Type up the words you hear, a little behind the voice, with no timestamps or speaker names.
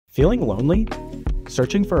Feeling lonely?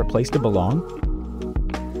 Searching for a place to belong?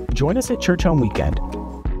 Join us at Churchome Weekend,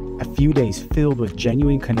 a few days filled with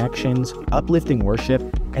genuine connections, uplifting worship,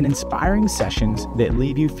 and inspiring sessions that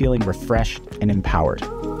leave you feeling refreshed and empowered.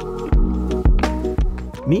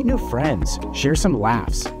 Meet new friends, share some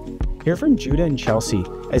laughs. Hear from Judah and Chelsea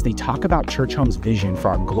as they talk about Churchome's vision for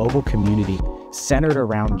our global community centered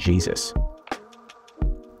around Jesus.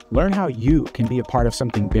 Learn how you can be a part of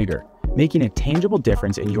something bigger, making a tangible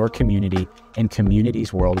difference in your community and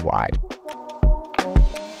communities worldwide.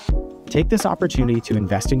 Take this opportunity to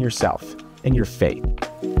invest in yourself and your faith.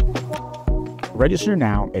 Register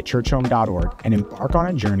now at churchome.org and embark on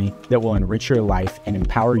a journey that will enrich your life and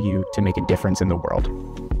empower you to make a difference in the world.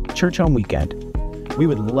 Churchome Weekend. We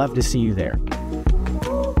would love to see you there.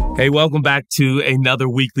 Hey, welcome back to another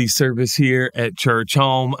weekly service here at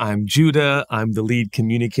Churchome. I'm Judah. I'm the lead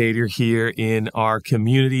communicator here in our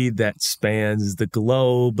community that spans the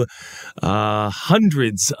globe.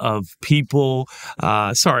 Hundreds of people,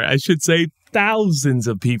 thousands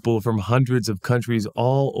of people from hundreds of countries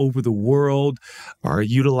all over the world are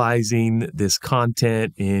utilizing this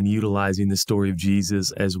content and utilizing the story of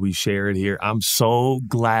Jesus as we share it here. I'm so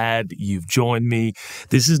glad you've joined me.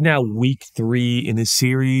 This is now week 3 in a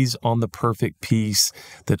series on the perfect peace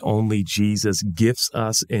that only Jesus gifts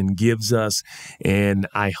us and gives us. And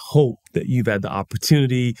I hope that you've had the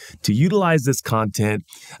opportunity to utilize this content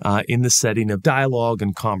in the setting of dialogue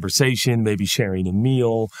and conversation, maybe sharing a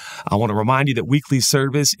meal. I want to remind you that weekly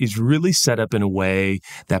service is really set up in a way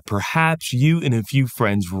that perhaps you and a few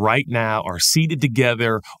friends right now are seated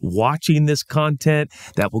together watching this content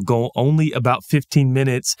that will go only about 15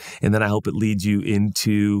 minutes. And then I hope it leads you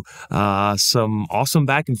into some awesome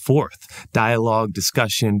back and forth dialogue,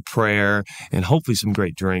 discussion, prayer, and hopefully some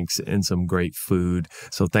great drinks and some great food.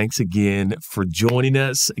 So thanks again for joining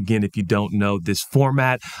us. Again, if you don't know this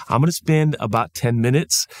format, I'm going to spend about 10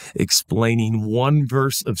 minutes explaining one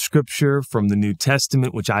verse of scripture from the New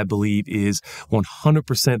Testament, which I believe is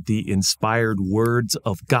 100% the inspired words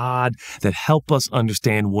of God that help us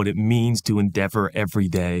understand what it means to endeavor every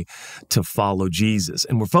day to follow Jesus.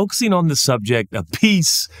 And we're focusing on the subject of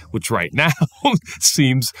peace, which right now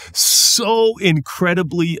seems so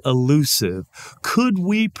incredibly elusive. Could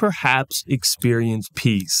we perhaps experience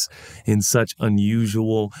peace in such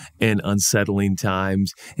unusual and unsettling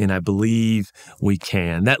times? And I believe we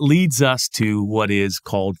can. That leads us to what is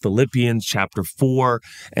called Philippians chapter 4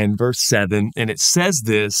 and verse 7. And it says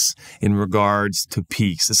this in regards to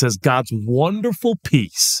peace. It says, God's wonderful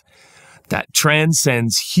peace that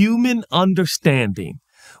transcends human understanding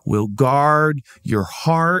will guard your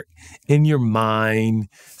heart and your mind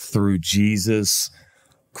through Jesus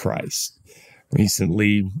Christ.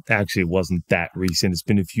 Recently, actually it wasn't that recent, it's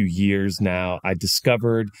been a few years now, I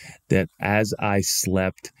discovered that as I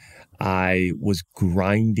slept, I was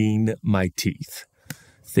grinding my teeth.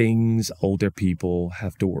 Things older people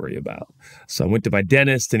have to worry about. So I went to my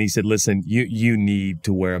dentist and he said, listen, you need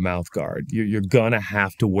to wear a mouth guard. You're gonna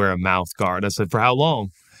have to wear a mouth guard. I said, for how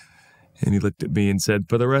long? And he looked at me and said,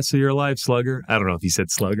 for the rest of your life, slugger. I don't know if he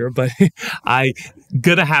said slugger, but I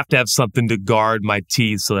gonna have to have something to guard my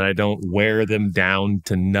teeth so that I don't wear them down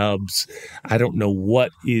to nubs. I don't know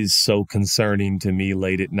what is so concerning to me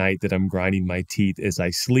late at night that I'm grinding my teeth as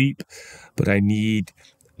I sleep, but I need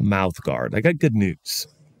a mouth guard. I got good news.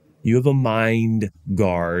 You have a mind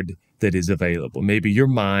guard that is available. Maybe your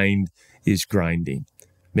mind is grinding.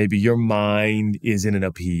 Maybe your mind is in an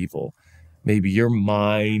upheaval. Maybe your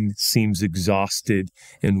mind seems exhausted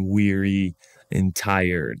and weary and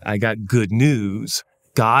tired. I got good news.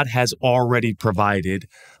 God has already provided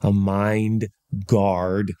a mind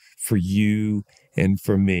guard for you and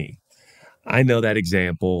for me. I know that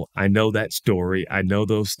example. I know that story. I know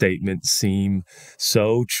those statements seem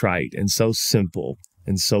so trite and so simple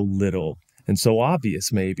and so little and so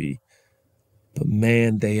obvious maybe. But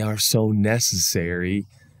man, they are so necessary.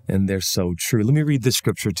 And they're so true. Let me read this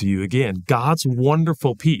scripture to you again. God's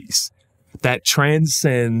wonderful peace that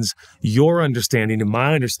transcends your understanding and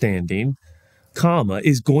my understanding,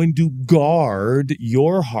 is going to guard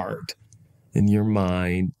your heart and your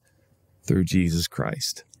mind through Jesus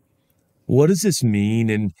Christ. What does this mean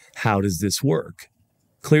and how does this work?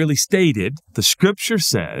 Clearly stated, the scripture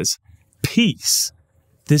says peace.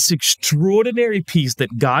 This extraordinary peace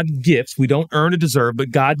that God gives, we don't earn or deserve,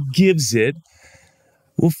 but God gives it,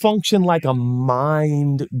 will function like a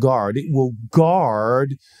mind guard. It will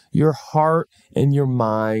guard your heart and your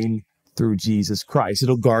mind through Jesus Christ.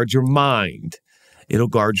 It'll guard your mind. It'll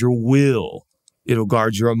guard your will. It'll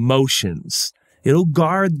guard your emotions. It'll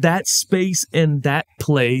guard that space and that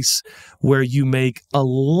place where you make a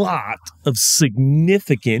lot of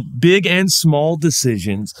significant, big and small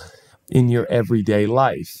decisions in your everyday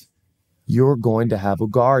life. You're going to have a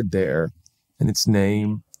guard there, and its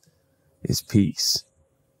name is peace.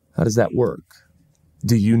 How does that work?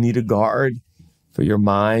 Do you need a guard for your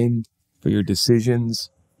mind, for your decisions,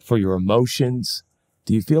 for your emotions?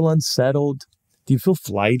 Do you feel unsettled? Do you feel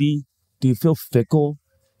flighty? Do you feel fickle?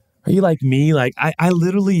 Are you like me? Like I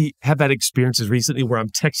literally have had experiences recently where I'm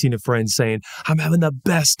texting a friend saying, I'm having the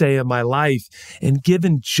best day of my life. And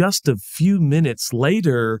given just a few minutes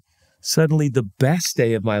later, suddenly the best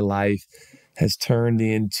day of my life has turned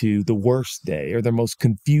into the worst day or the most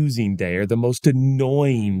confusing day or the most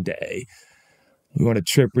annoying day. We went on a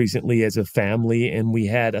trip recently as a family and we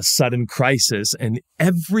had a sudden crisis, and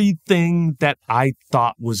everything that I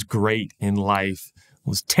thought was great in life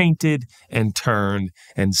was tainted and turned,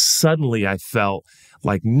 and suddenly I felt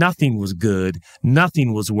like nothing was good,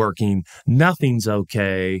 nothing was working, nothing's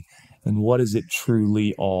okay, and what does it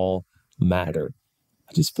truly all matter?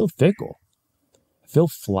 I just feel fickle. I feel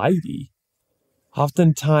flighty.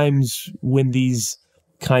 Oftentimes when these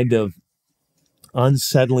kind of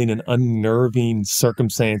unsettling and unnerving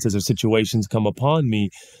circumstances or situations come upon me,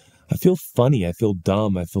 I feel funny, I feel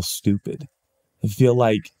dumb, I feel stupid. I feel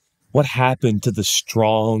like, what happened to the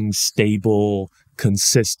strong, stable,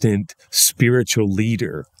 consistent, spiritual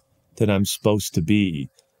leader that I'm supposed to be?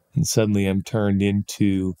 And suddenly I'm turned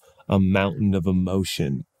into a mountain of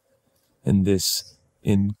emotion and this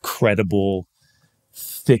incredible,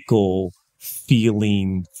 fickle,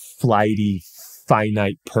 feeling, flighty,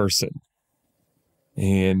 finite person.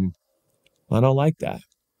 And I don't like that.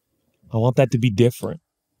 I want that to be different.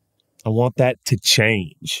 I want that to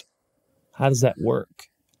change. How does that work?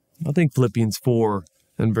 I think Philippians 4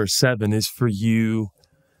 and verse 7 is for you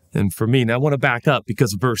and for me. Now I want to back up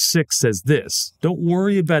because verse 6 says this: don't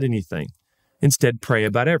worry about anything. Instead, pray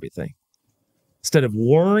about everything. Instead of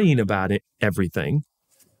worrying about everything,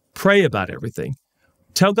 pray about everything.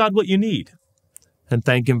 Tell God what you need and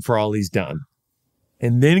thank Him for all He's done.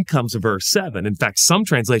 And then comes verse 7. In fact, some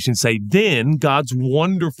translations say, then God's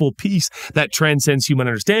wonderful peace that transcends human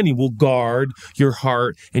understanding will guard your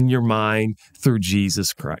heart and your mind through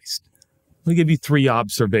Jesus Christ. Let me give you 3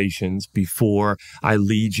 observations before I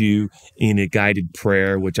lead you in a guided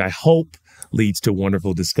prayer, which I hope leads to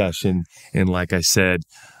wonderful discussion. And like I said,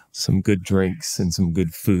 some good drinks and some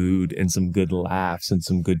good food and some good laughs and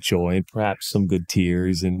some good joy and perhaps some good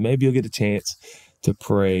tears. And maybe you'll get a chance to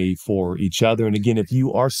pray for each other. And again, if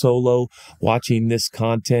you are solo watching this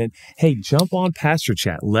content, hey, jump on Pastor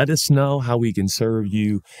Chat. Let us know how we can serve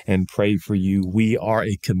you and pray for you. We are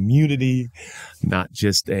a community, not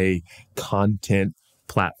just a content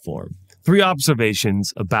platform. 3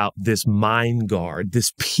 observations about this mind guard,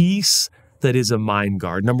 this peace that is a mind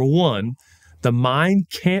guard. Number 1, the mind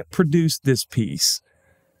can't produce this peace.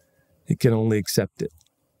 It can only accept it.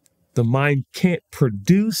 The mind can't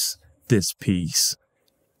produce this peace.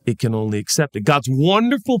 It can only accept it. God's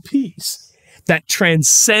wonderful peace that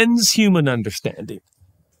transcends human understanding.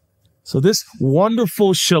 So this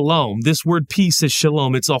wonderful shalom, this word peace is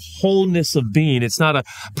shalom. It's a wholeness of being. It's not a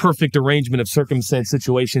perfect arrangement of circumstance,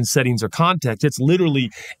 situation, settings, or context. It's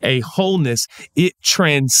literally a wholeness. It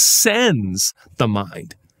transcends the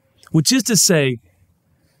mind, which is to say,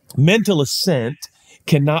 mental assent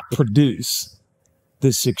cannot produce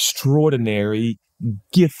this extraordinary,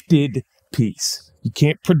 gifted peace. You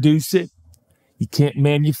can't produce it. You can't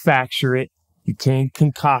manufacture it. You can't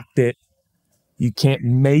concoct it. You can't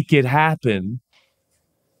make it happen.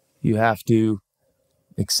 You have to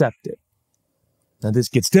accept it. Now, this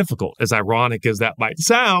gets difficult. As ironic as that might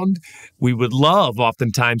sound, we would love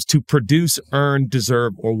oftentimes to produce, earn,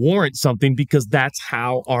 deserve, or warrant something because that's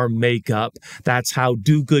how our makeup, that's how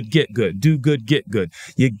do good, get good, do good, get good.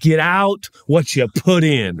 You get out what you put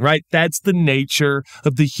in, right? That's the nature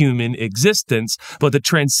of the human existence. But the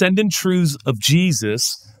transcendent truths of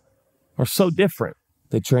Jesus are so different.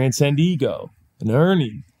 They transcend ego and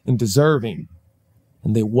earning and deserving.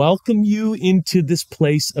 And they welcome you into this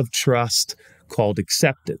place of trust called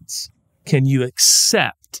acceptance. Can you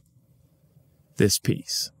accept this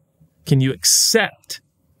peace? Can you accept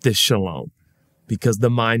this shalom? Because the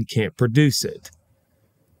mind can't produce it.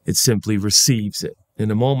 It simply receives it. In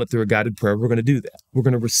a moment, through a guided prayer, we're going to do that. We're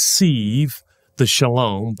going to receive the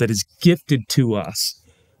shalom that is gifted to us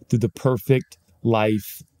through the perfect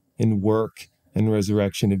life and work and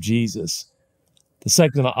resurrection of Jesus. The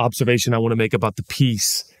second observation I want to make about the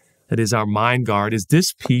peace that is our mind guard is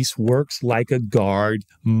this peace works like a guard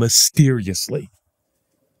mysteriously.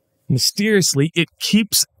 Mysteriously, it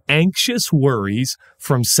keeps anxious worries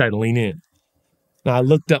from settling in. Now, I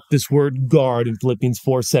looked up this word guard in Philippians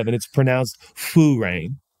 4:7. It's pronounced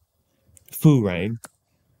furain. Furain.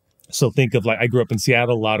 So think of, like, I grew up in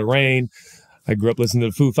Seattle, a lot of rain. I grew up listening to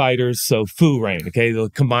the Foo Fighters, so Foo Rain, okay? They'll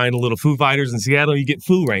combine a little Foo Fighters in Seattle, you get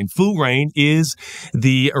Foo Rain. Foo Rain is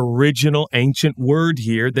the original ancient word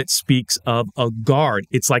here that speaks of a guard.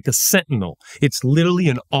 It's like a sentinel. It's literally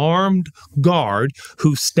an armed guard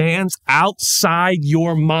who stands outside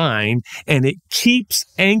your mind, and it keeps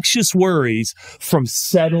anxious worries from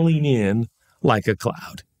settling in like a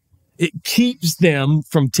cloud. It keeps them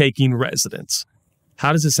from taking residence.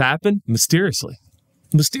 How does this happen? Mysteriously.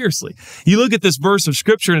 You look at this verse of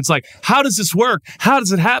scripture and it's like, how does this work? How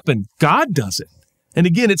does it happen? God does it. And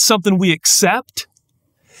again, it's something we accept.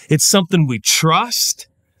 It's something we trust.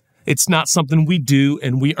 It's not something we do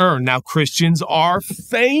and we earn. Now, Christians are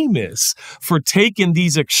famous for taking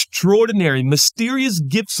these extraordinary, mysterious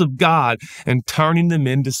gifts of God and turning them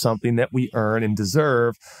into something that we earn and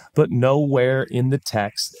deserve. But nowhere in the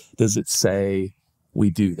text does it say we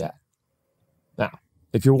do that. Now,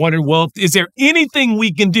 if you're wondering, well, is there anything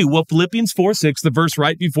we can do? Well, Philippians 4:6, the verse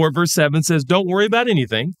right before verse 7 says, don't worry about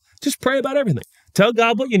anything. Just pray about everything. Tell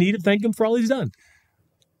God what you need and thank him for all he's done.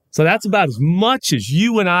 So that's about as much as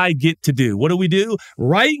you and I get to do. What do?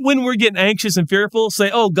 Right when we're getting anxious and fearful,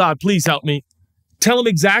 say, oh, God, please help me. Tell him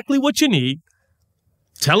exactly what you need.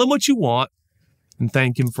 Tell him what you want and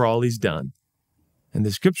thank him for all he's done. And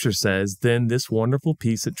the scripture says, then this wonderful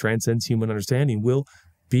peace that transcends human understanding will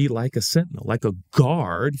be like a sentinel, like a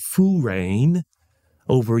guard, furain,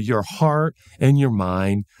 over your heart and your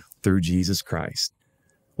mind through Jesus Christ.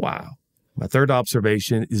 Wow. My third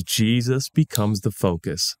observation is Jesus becomes the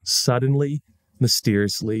focus, suddenly,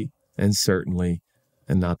 mysteriously, and certainly,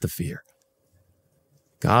 and not the fear.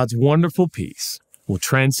 God's wonderful peace will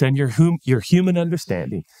transcend your human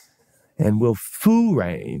understanding and will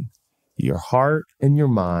furain your heart and your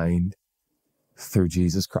mind through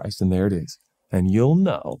Jesus Christ. And there it is. And you'll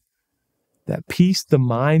know that peace the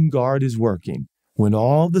mind guard is working when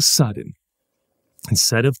all of a sudden,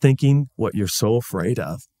 instead of thinking what you're so afraid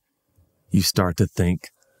of, you start to think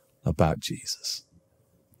about Jesus.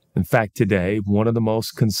 In fact, today, one of the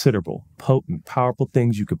most considerable, potent, powerful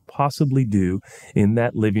things you could possibly do in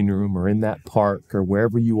that living room or in that park or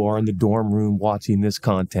wherever you are in the dorm room watching this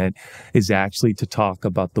content is actually to talk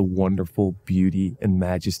about the wonderful beauty and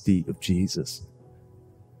majesty of Jesus.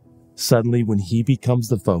 Suddenly, when he becomes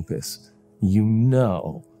the focus, you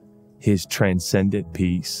know his transcendent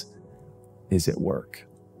peace is at work.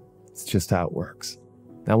 It's just how it works.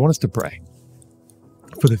 Now, I want us to pray.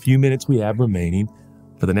 For the few minutes we have remaining,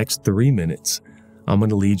 for the next 3 minutes, I'm going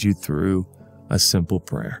to lead you through a simple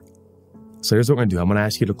prayer. So here's what we're going to do. I'm going to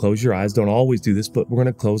ask you to close your eyes. Don't always do this, but we're going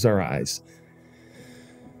to close our eyes.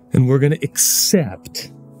 And we're going to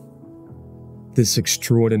accept this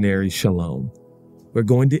extraordinary shalom. We're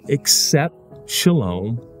going to accept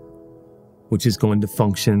shalom, which is going to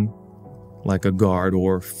function like a guard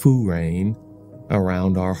or furain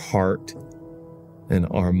around our heart and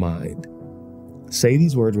our mind. Say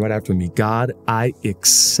these words right after me. God, I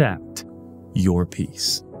accept your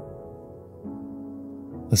peace.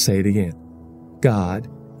 Let's say it again. God,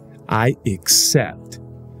 I accept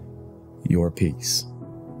your peace.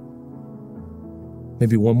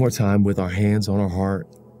 Maybe one more time with our hands on our heart.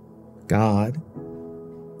 God,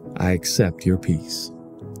 I accept your peace.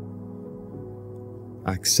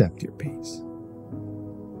 I accept your peace.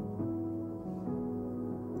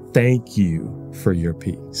 Thank you for your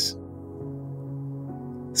peace.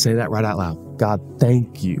 Say that right out loud. God,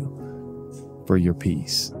 thank you for your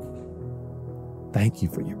peace. Thank you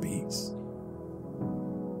for your peace.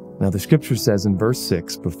 Now, the scripture says in verse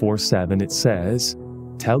 6 before 7, it says,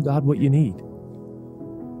 tell God what you need.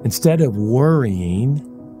 Instead of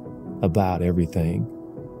worrying about everything,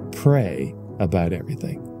 pray about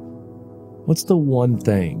everything. What's the one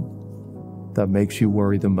thing that makes you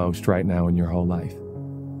worry the most right now in your whole life?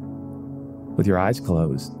 With your eyes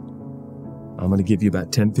closed, I'm going to give you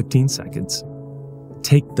about 10, 15 seconds.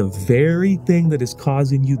 Take the very thing that is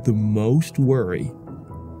causing you the most worry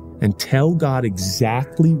and tell God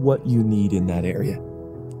exactly what you need in that area.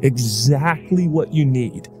 Exactly what you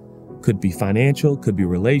need. Could be financial, could be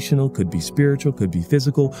relational, could be spiritual, could be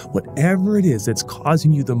physical. Whatever it is that's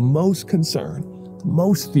causing you the most concern, the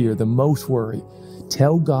most fear, the most worry,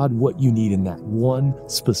 tell God what you need in that one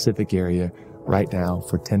specific area right now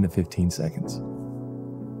for 10 to 15 seconds.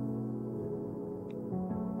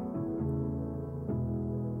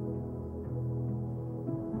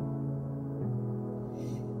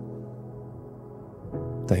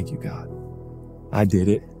 Thank you, God. I did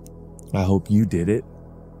it. I hope you did it.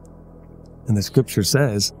 And the scripture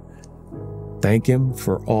says, thank him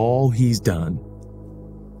for all he's done.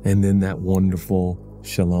 And then that wonderful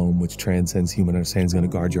shalom, which transcends human understanding, is going to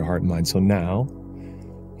guard your heart and mind. So now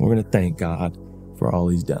we're going to thank God for all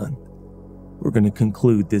he's done. We're going to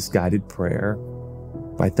conclude this guided prayer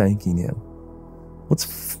by thanking him.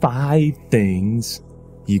 What's 5 things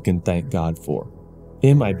you can thank God for?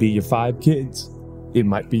 It might be your 5 kids. It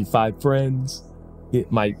might be 5 friends.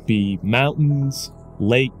 It might be mountains,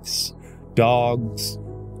 lakes, dogs,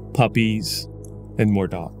 puppies, and more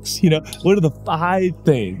dogs. What are the 5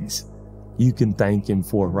 things you can thank him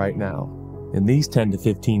for right now? In these 10 to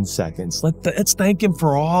 15 seconds, let's thank him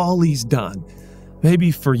for all he's done.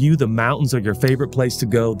 Maybe for you, the mountains are your favorite place to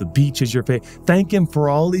go. The beach is your favorite. Thank him for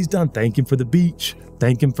all he's done. Thank him for the beach.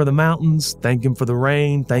 Thank him for the mountains. Thank him for the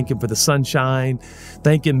rain. Thank him for the sunshine.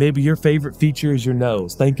 Thank him. Maybe your favorite feature is your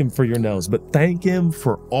nose. Thank him for your nose. But thank him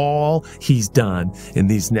for all he's done in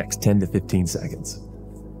these next 10 to 15 seconds.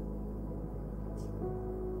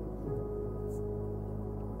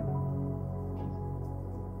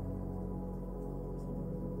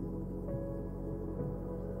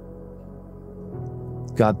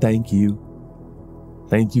 God, thank you.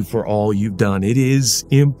 Thank you for all you've done. It is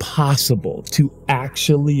impossible to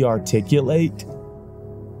actually articulate,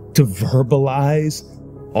 to verbalize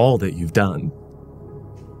all that you've done.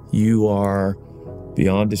 You are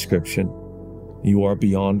beyond description. You are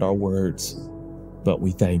beyond our words, but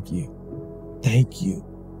we thank you. Thank you.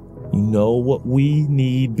 You know what we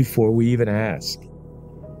need before we even ask.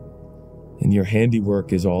 And your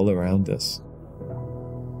handiwork is all around us.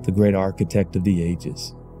 The great architect of the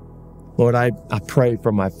ages. Lord, I pray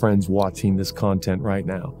for my friends watching this content right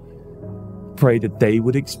now. Pray that they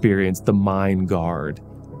would experience the mind guard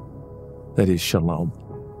that is shalom.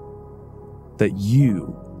 That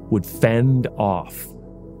you would fend off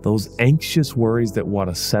those anxious worries that want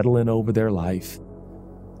to settle in over their life.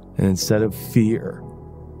 And instead of fear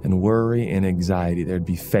and worry and anxiety, there'd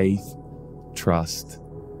be faith, trust,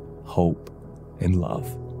 hope, and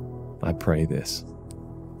love. I pray this.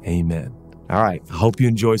 Amen. All right. I hope you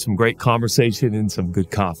enjoy some great conversation and some good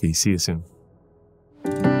coffee. See you soon.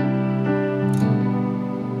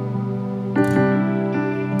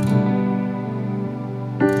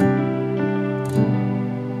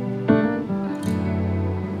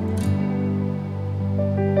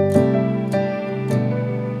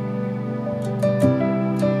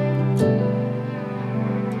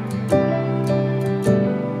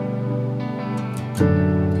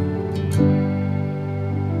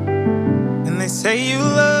 Say you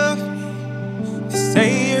love me, they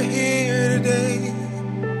say you're here today,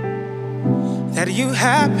 that you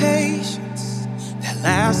have patience that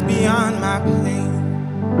lasts beyond my pain.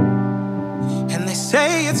 And they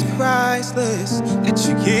say it's priceless, that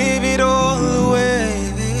you give it all away.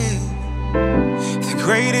 The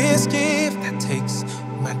greatest gift that takes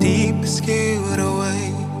my deepest guilt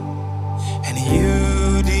away. And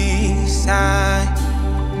you decide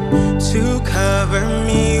to cover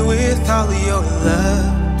me with all your love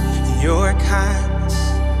and your kindness.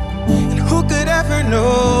 And who could ever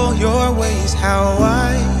know your ways? How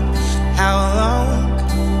wide, how long,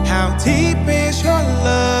 how deep is your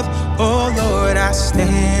love? Oh Lord, I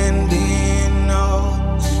stand in awe.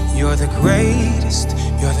 You're the greatest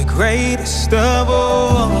of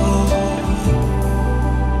all.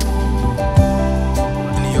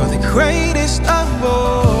 And you're the greatest of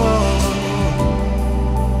all.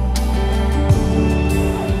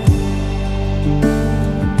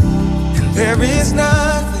 There is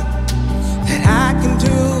nothing that I can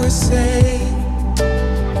do or say,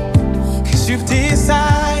 'cause you've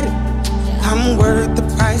decided I'm worth the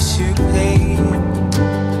price you paid.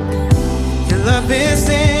 Your love is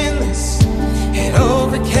endless, it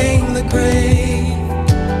overcame the grave.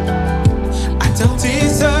 I don't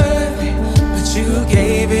deserve it, but you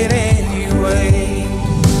gave it anyway.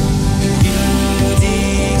 You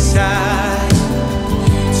decide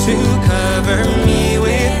to cover me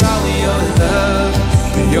with all your love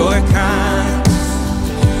and your kind.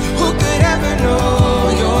 Who could ever know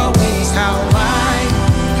your ways? How wide,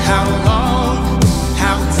 how long,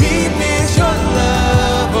 how deep is your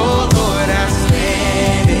love? Oh Lord, I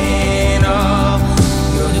stand in awe.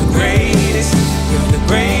 You're the greatest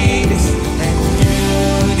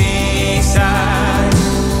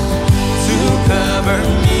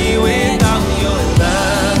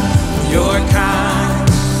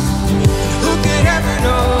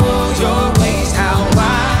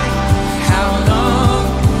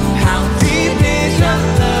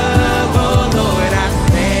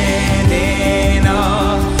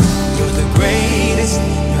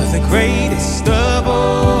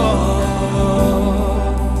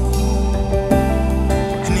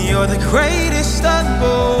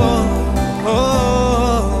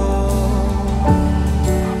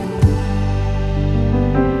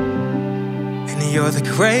You're the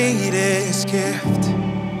greatest gift.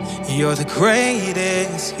 You're the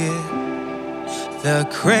greatest gift. The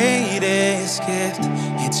greatest gift.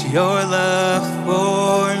 It's your love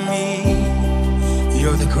for me.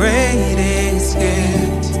 You're the greatest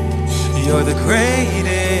gift. You're the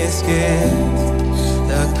greatest gift.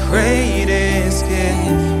 The greatest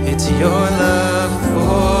gift. It's your love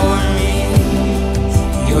for me.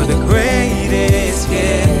 You're the greatest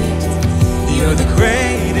gift. You're the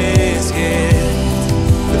greatest gift.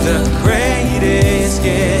 The greatest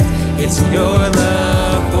gift. It's your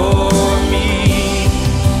love for me.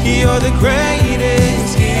 You're the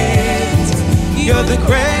greatest gift. You're the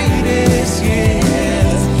greatest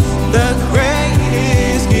gift. The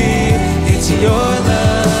greatest gift. It's your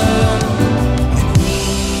love. And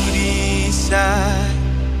you decide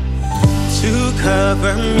to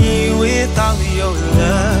cover me with all of your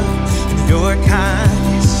love and your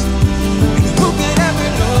kindness. And who could ever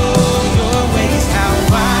know your ways? How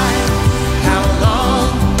wide, how long,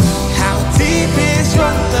 how deep is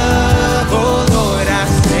your love? Oh Lord, I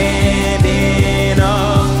stand in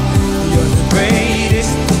awe. You're the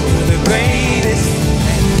greatest, you're the greatest.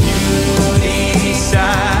 And you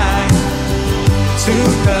decide to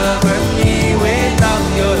cover me with all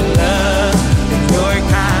your love and your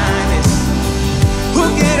kindness. Who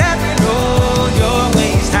could ever know your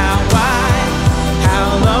ways? How wide, how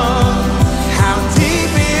long, how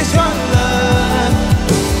deep is your love?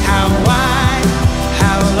 How wide,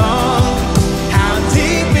 how long, how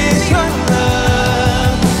deep is your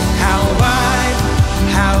love? How wide,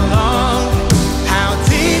 how long, how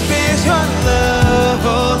deep is your love?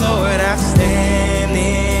 Oh Lord, I stand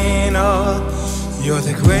in awe. You're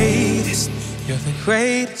the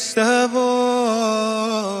greatest of all.